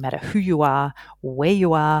data, no matter who you are, where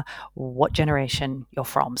you are, what generation you're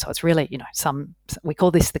from. So it's really, we call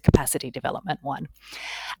this the capacity development one.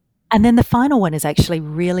 And then the final one is actually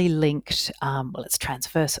really linked, it's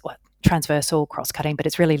transversal, cross-cutting, but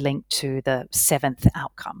it's really linked to the 7th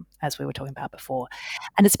outcome, as we were talking about before.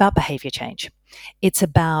 And it's about behavior change. It's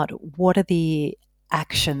about what are the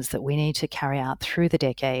actions that we need to carry out through the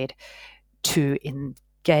decade to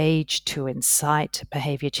engage, to incite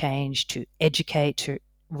behavior change, to educate, to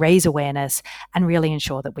raise awareness, and really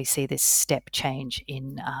ensure that we see this step change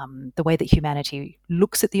in the way that humanity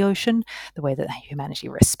looks at the ocean, the way that humanity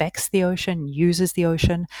respects the ocean, uses the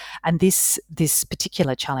ocean. And this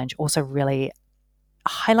particular challenge also really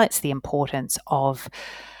highlights the importance of,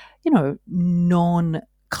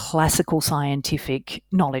 non-classical scientific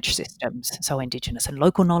knowledge systems, so Indigenous and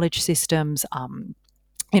local knowledge systems,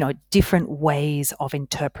 different ways of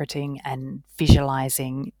interpreting and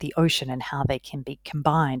visualizing the ocean and how they can be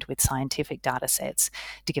combined with scientific data sets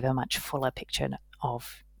to give a much fuller picture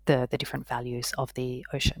of the different values of the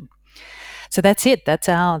ocean. So that's it. That's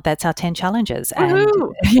our 10 challenges.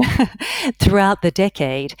 Woo-hoo! And throughout the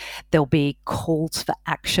decade, there'll be calls for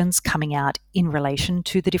actions coming out in relation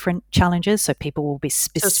to the different challenges. So people will be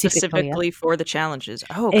specifically for the challenges.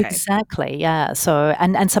 Oh, okay. Exactly. Yeah. So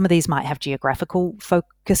and some of these might have geographical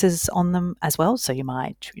focuses on them as well. So you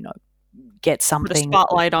might, get something. Put a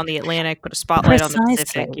spotlight on the Atlantic, put a spotlight Precisely. on the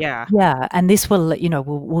Pacific. Yeah. Yeah. And this will,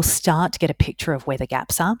 we'll start to get a picture of where the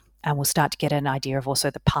gaps are. And we'll start to get an idea of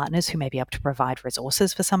also the partners who may be able to provide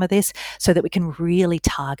resources for some of this, so that we can really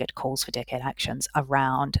target calls for decade actions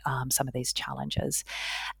around some of these challenges.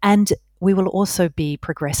 And we will also be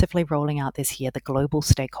progressively rolling out this year, the Global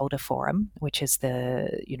Stakeholder Forum, which is the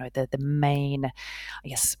main, I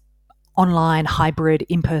guess, online, hybrid,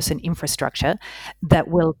 in-person infrastructure that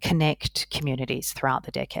will connect communities throughout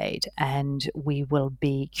the decade. And we will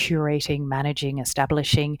be curating, managing,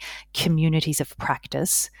 establishing communities of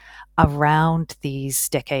practice around these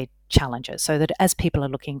decade challenges, so that as people are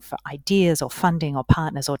looking for ideas or funding or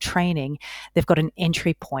partners or training, they've got an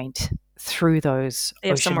entry point through those. They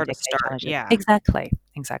have somewhere to start. Challenges. Yeah. Exactly.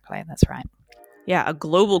 That's right. Yeah, a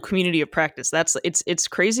global community of practice. It's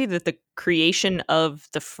crazy that the creation of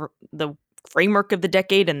the framework of the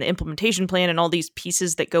decade and the implementation plan and all these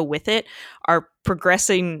pieces that go with it are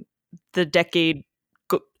progressing the decade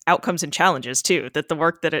outcomes and challenges too. That the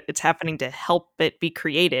work that it's happening to help it be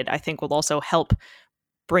created, I think, will also help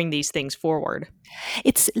bring these things forward.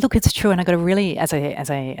 It's true, and I got a really, as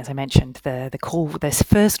I mentioned, this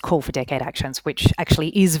first call for decade actions, which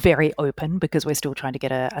actually is very open because we're still trying to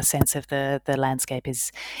get a sense of the landscape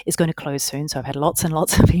is going to close soon. So I've had lots and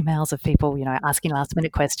lots of emails of people, asking last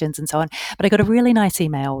minute questions and so on. But I got a really nice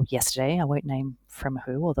email yesterday. I won't name from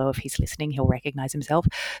who, although if he's listening, he'll recognize himself.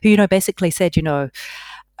 Who basically said,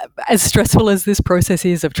 as stressful as this process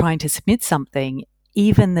is of trying to submit something,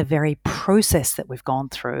 even the very process that we've gone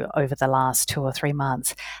through over the last 2 or 3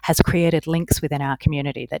 months has created links within our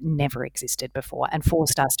community that never existed before and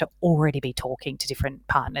forced us to already be talking to different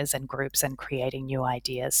partners and groups and creating new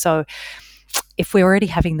ideas. So if we're already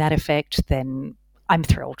having that effect, then I'm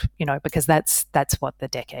thrilled, because that's what the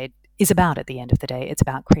decade is about at the end of the day. It's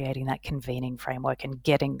about creating that convening framework and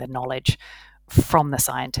getting the knowledge from the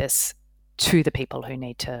scientists to the people who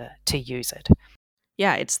need to use it.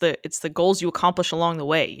 Yeah, it's the goals you accomplish along the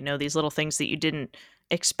way, these little things that you didn't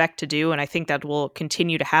expect to do. And I think that will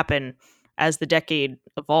continue to happen as the decade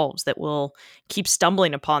evolves, that we'll keep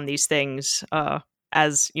stumbling upon these things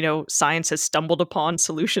as, science has stumbled upon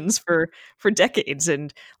solutions for decades,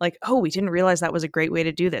 and like, oh, we didn't realize that was a great way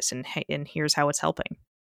to do this. And here's how it's helping.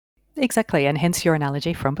 Exactly, and hence your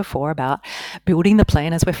analogy from before about building the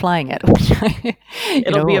plane as we're flying it.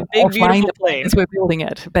 It'll be a big, beautiful plane as we're building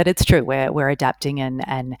it. But it's true, we're adapting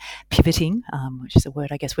and pivoting, which is a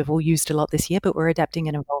word I guess we've all used a lot this year. But we're adapting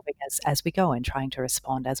and evolving as we go and trying to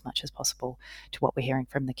respond as much as possible to what we're hearing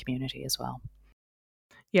from the community as well.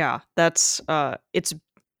 Yeah, that's it's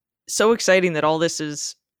so exciting that all this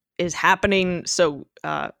is happening. So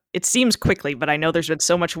it seems quickly, but I know there's been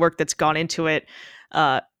so much work that's gone into it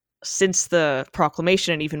since the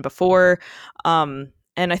proclamation and even before. And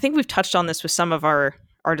I think we've touched on this with some of our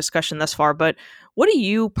discussion thus far, but what do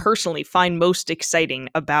you personally find most exciting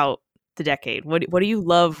about the decade? What do you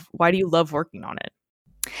love? Why do you love working on it?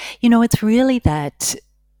 It's really that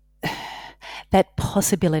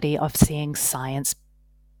possibility of seeing science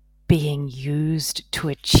being used to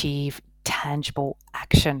achieve tangible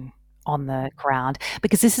action on the ground.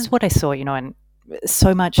 Because this is what I saw, and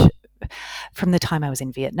so much from the time I was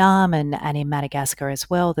in Vietnam and in Madagascar as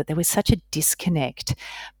well, that there was such a disconnect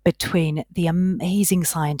between the amazing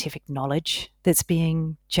scientific knowledge that's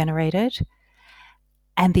being generated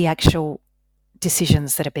and the actual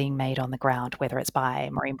decisions that are being made on the ground, whether it's by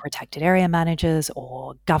marine protected area managers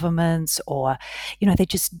or governments, or, they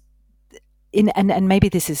just... and maybe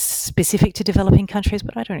this is specific to developing countries,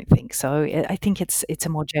 but I don't think so. I think it's a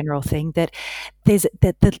more general thing that there's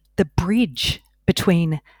the bridge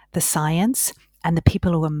between the science and the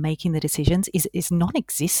people who are making the decisions is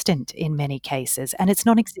non-existent in many cases, and it's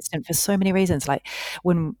non-existent for so many reasons. Like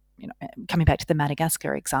when coming back to the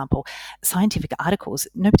Madagascar example, scientific articles,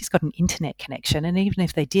 nobody's got an internet connection, and even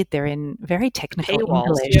if they did, they're in very technical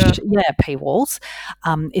paywalls, English. Yeah, paywalls.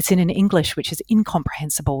 It's in an English which is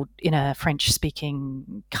incomprehensible in a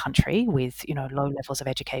French-speaking country with low levels of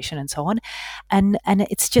education and so on, and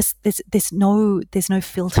it's just there's no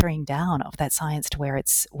filtering down of that science to where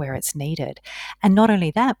it's needed. And not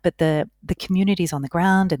only that, but the communities on the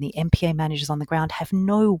ground and the MPA managers on the ground have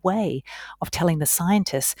no way of telling the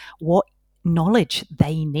scientists what knowledge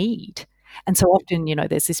they need. And so often,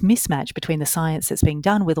 there's this mismatch between the science that's being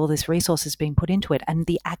done with all this resources being put into it and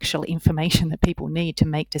the actual information that people need to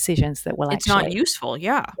make decisions that will it's not useful.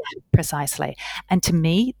 Yeah, precisely. And to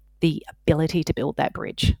me, the ability to build that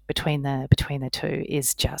bridge between the two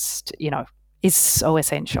is just, is so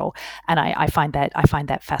essential. And I find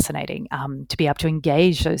that fascinating, to be able to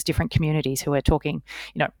engage those different communities who are talking,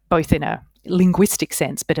 both in a linguistic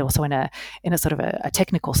sense, but also in a sort of a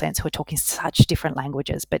technical sense, who are talking such different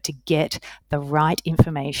languages, but to get the right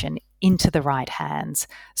information into the right hands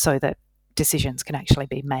so that decisions can actually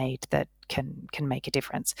be made that can make a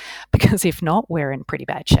difference. Because if not, we're in pretty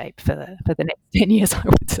bad shape for the next 10 years, I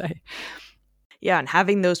would say. Yeah, and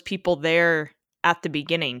having those people there at the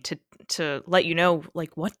beginning to let you know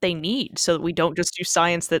like what they need, so that we don't just do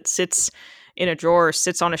science that sits in a drawer,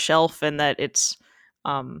 sits on a shelf, and that it's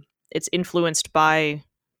influenced by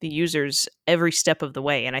the users every step of the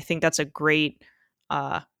way. And I think that's a great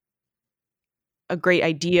idea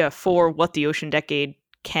for what the Ocean Decade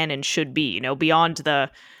can and should be, beyond the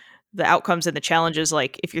outcomes and the challenges.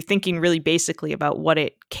 Like if you're thinking really basically about what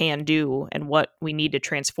it can do and what we need to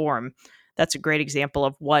transform, that's a great example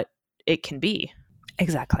of what it can be.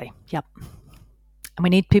 Exactly. Yep. And we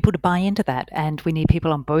need people to buy into that, and we need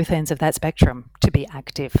people on both ends of that spectrum to be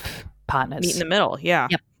active partners. Meet in the middle, yeah.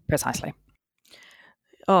 Yep, precisely.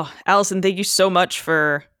 Oh, Allison, thank you so much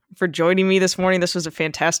for joining me this morning. This was a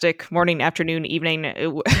fantastic morning, afternoon, evening.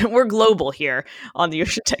 We're global here on the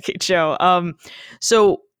Ocean Decade Show.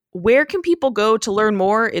 So where can people go to learn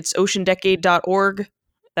more? It's oceandecade.org.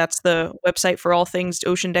 That's the website for all things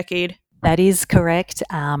Ocean Decade. That is correct.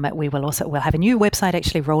 We'll have a new website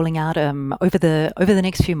actually rolling out over the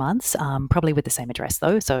next few months, probably with the same address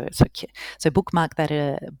though. So bookmark that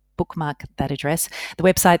address. The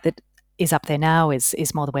website that is up there now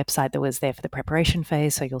is more the website that was there for the preparation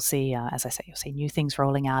phase. So you'll see, as I say, you'll see new things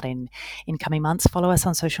rolling out in coming months. Follow us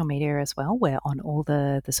on social media as well. We're on all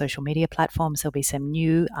the social media platforms. There'll be some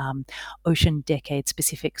new Ocean Decade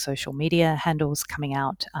specific social media handles coming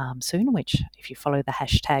out soon, which if you follow the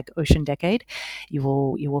hashtag Ocean Decade, you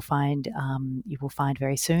will find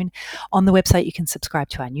very soon. On the website, you can subscribe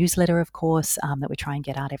to our newsletter, of course, that we try and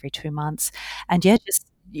get out every 2 months. And yeah, just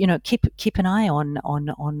keep an eye on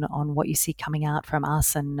what you see coming out from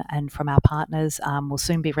us and from our partners. We'll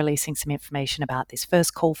soon be releasing some information about this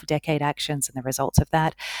first call for Decade Actions and the results of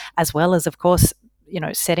that, as well as, of course,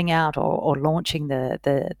 setting out or launching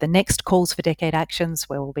the next calls for Decade Actions,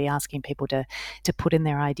 where we'll be asking people to put in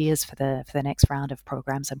their ideas for the next round of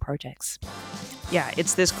programs and projects. Yeah,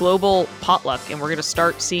 it's this global potluck, and we're going to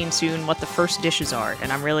start seeing soon what the first dishes are,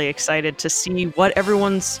 and I'm really excited to see what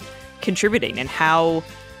everyone's contributing and how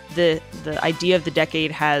the idea of the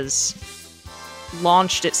decade has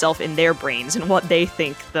launched itself in their brains and what they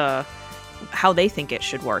think how they think it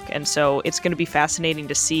should work. And so it's going to be fascinating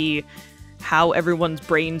to see how everyone's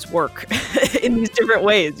brains work in these different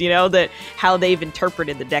ways, that how they've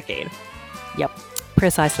interpreted the decade. Yep,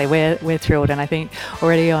 precisely. We're thrilled, and I think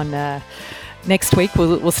already on next week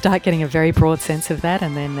we'll start getting a very broad sense of that,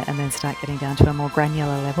 and then start getting down to a more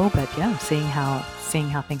granular level. But yeah, seeing how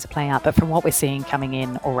things are playing out. But from what we're seeing coming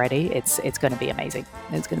in already, it's going to be amazing.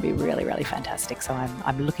 It's going to be really, really fantastic. So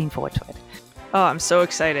I'm looking forward to it. Oh, I'm so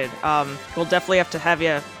excited. We'll definitely have to have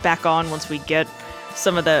you back on once we get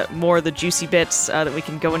some of the juicy bits that we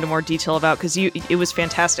can go into more detail about, because it was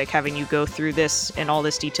fantastic having you go through this in all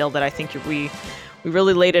this detail that I think we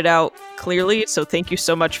really laid it out clearly. So thank you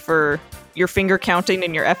so much for your finger counting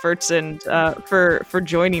and your efforts, and for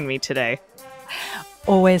joining me today.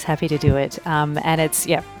 Always happy to do it. And it's,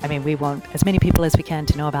 we want as many people as we can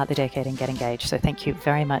to know about the decade and get engaged. So thank you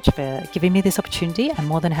very much for giving me this opportunity. I'm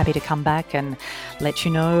more than happy to come back and let you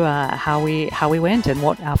know how we went and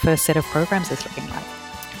what our first set of programs is looking like.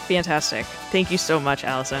 Fantastic. Thank you so much,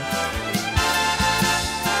 Allison.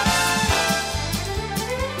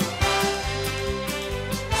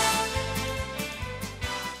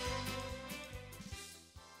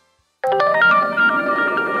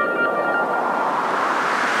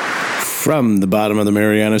 From the bottom of the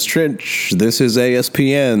Marianas Trench, this is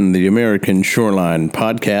ASPN, the American Shoreline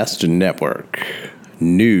Podcast Network.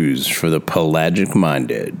 News for the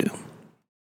pelagic-minded.